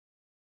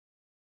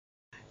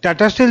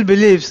Tata Steel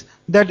believes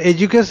that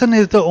education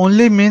is the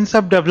only means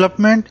of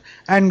development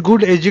and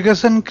good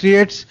education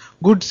creates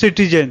good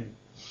citizen.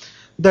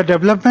 The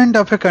development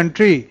of a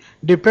country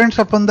depends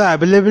upon the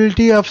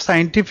availability of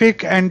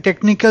scientific and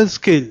technical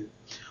skill.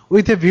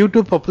 With a view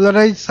to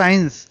popularize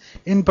science,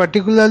 in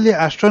particularly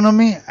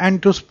astronomy,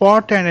 and to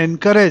spot and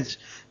encourage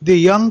the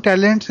young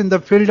talents in the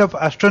field of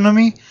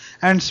astronomy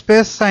and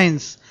space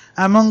science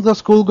among the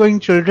school-going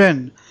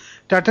children,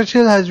 Tata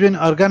Steel has been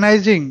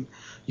organizing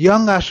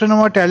Young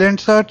Astronomer Talent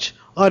Search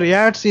or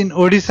YATS in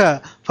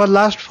Odisha for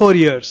last 4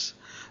 years.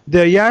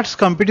 The YATS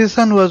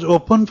competition was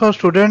open for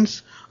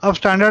students of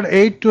Standard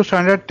 8 to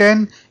Standard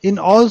 10 in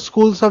all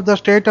schools of the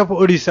state of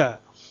Odisha.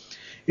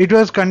 It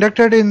was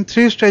conducted in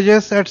 3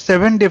 stages at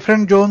 7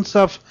 different zones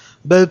of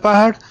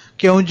Belpahad,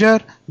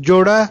 Keonjhar,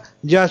 Joda,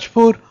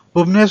 Jajpur,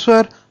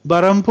 Bhubaneswar,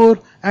 Barampur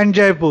and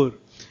Jaipur.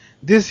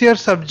 This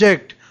year's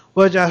subject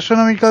was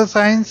Astronomical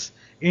Science,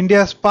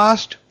 India's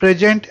Past,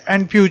 Present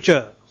and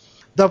Future.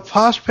 The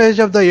first phase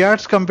of the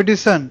YATS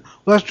competition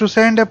was to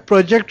send a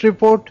project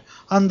report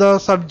on the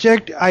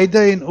subject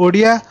either in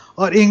Odia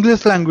or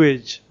English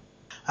language.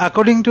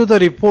 According to the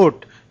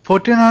report,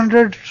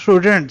 1400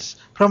 students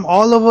from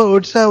all over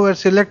Odisha were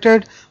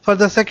selected for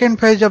the second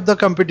phase of the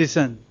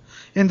competition.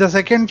 In the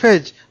second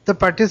phase, the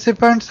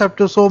participants have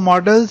to show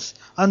models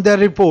on their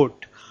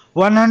report.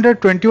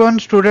 121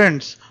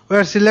 students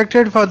were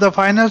selected for the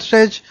final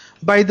stage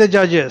by the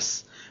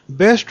judges.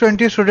 Best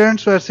 20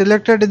 students were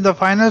selected in the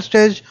final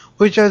stage,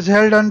 which was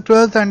held on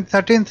 12th and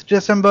 13th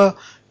December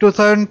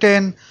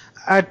 2010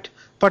 at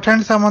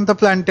Pathani Samanta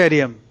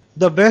Planetarium.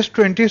 The best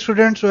 20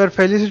 students were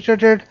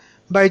felicitated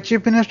by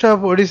Chief Minister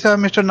of Odisha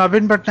Mr.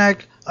 Naveen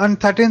Patnaik on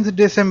 13th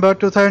December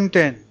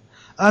 2010.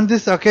 On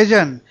this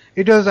occasion,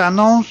 it was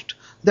announced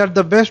that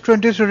the best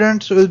 20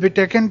 students will be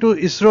taken to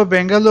ISRO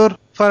Bengaluru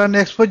for an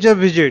exposure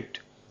visit.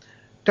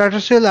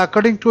 Tata Steel,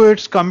 according to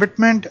its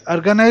commitment,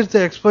 organized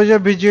the exposure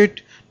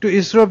visit to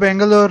ISRO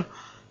Bengaluru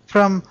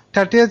from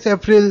 30th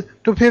April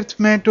to 5th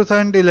May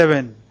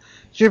 2011.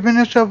 Chief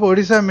Minister of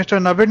Odisha Mr.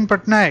 Naveen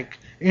Patnaik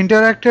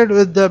interacted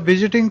with the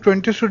visiting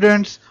 20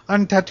 students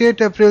on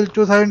 30th April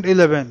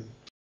 2011.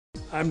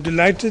 I'm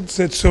delighted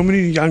that so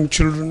many young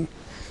children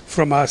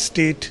from our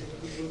state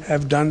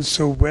have done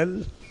so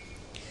well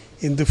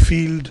in the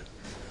field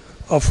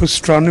of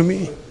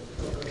astronomy.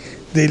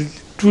 They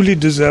truly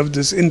deserve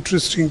this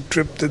interesting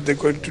trip that they're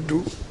going to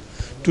do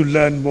to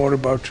learn more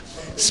about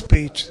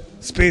space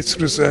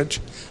research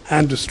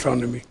and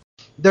astronomy.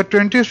 The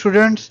 20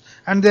 students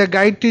and their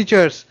guide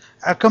teachers,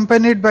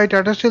 accompanied by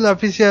Tata Steel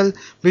officials,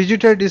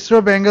 visited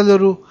ISRO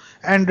Bengaluru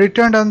and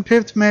returned on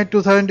 5th May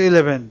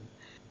 2011.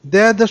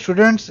 There the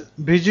students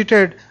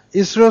visited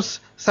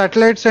ISRO's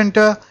Satellite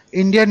Center,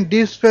 Indian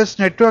Deep Space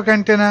Network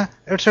Antenna,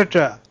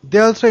 etc. They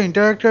also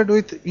interacted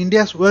with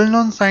India's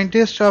well-known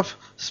scientists of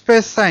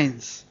space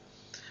science.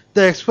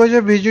 The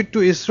exposure visit to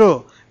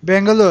ISRO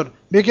Bengaluru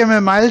became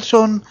a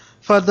milestone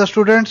for the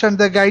students and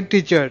the guide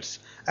teachers.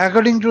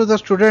 According to the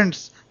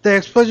students, the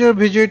exposure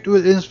visit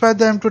will inspire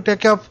them to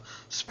take up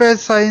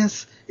space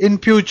science in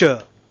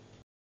future.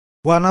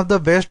 One of the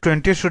best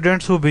 20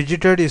 students who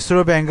visited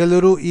ISRO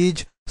Bengaluru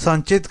is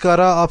Sanchit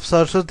Kara of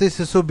Saraswati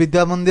Sishu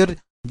Vidya Mandir,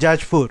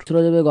 Jajpur.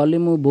 ISRO जब गली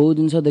मु बहुत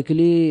जिनस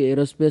देखली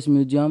aerospace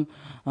museum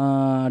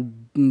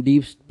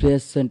deep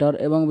space centre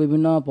एवं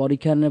विभिन्न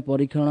परीक्षण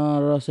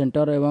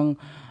centre एवं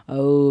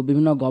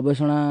विभिन्न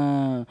गवेषणा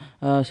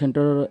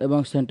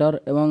सेंटर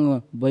एवं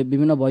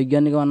विभिन्न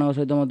वैज्ञानिक मान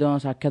सहित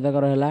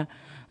साक्षात्कार है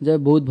जे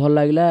बहुत भल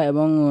लगे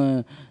एवं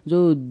जो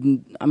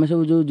आम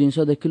सब जो जिनस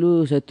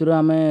देखिलु से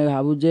आम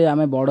भावु जे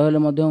आम बड़ हेले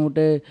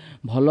गोटे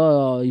भल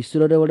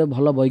इसरो रे गोटे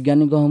भल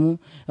वैज्ञानिक हमु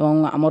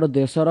एवं आमर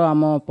देशर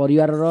आम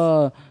परिवार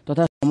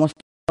तथा समस्त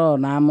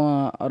नाम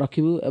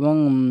रखिबु एवं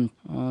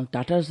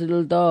टाटा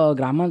स्टील तो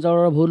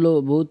ग्रामांचल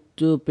बहुत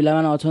पिला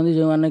माने अछंती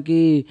जो माने कि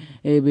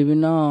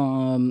विभिन्न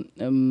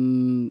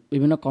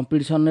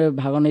कंपटीशन रे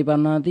भाग नै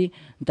पारनाती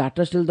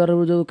टाटा स्टील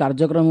तरफ जो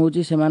कार्यक्रम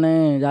होउची से माने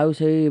जाउ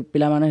से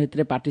पिला माने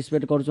हेतरे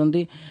पार्टिसिपेट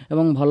करचंती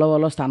एवं भल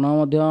भल स्थान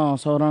मध्ये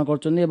अंशग्रहण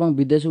करचंती एवं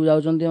विदेश को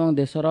जाउचंती एवं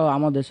देशर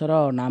आम देशर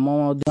नाम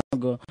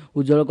मध्ये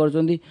उज्जवल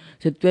करचंती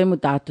सेतपे मु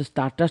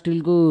टाटा स्टील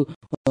को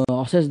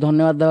अशेष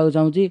धन्यवाद देबा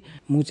चाहूची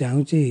मु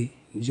चाहूची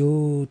जो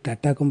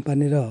टाटा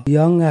कंपनी रो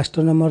यंग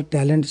एस्ट्रोनॉमर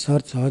टैलेंट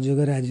सर्च सहयोग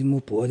आज मो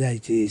पुओ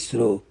जाइए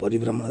इसरो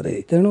परिभ्रमण रे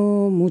तेणु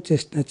मु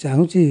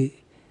चाहूची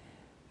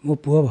मो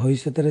पुओ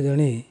भविष्य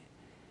जड़े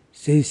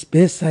से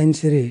स्पेस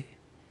साइंस रे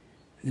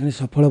जड़े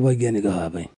सफल वैज्ञानिक हवा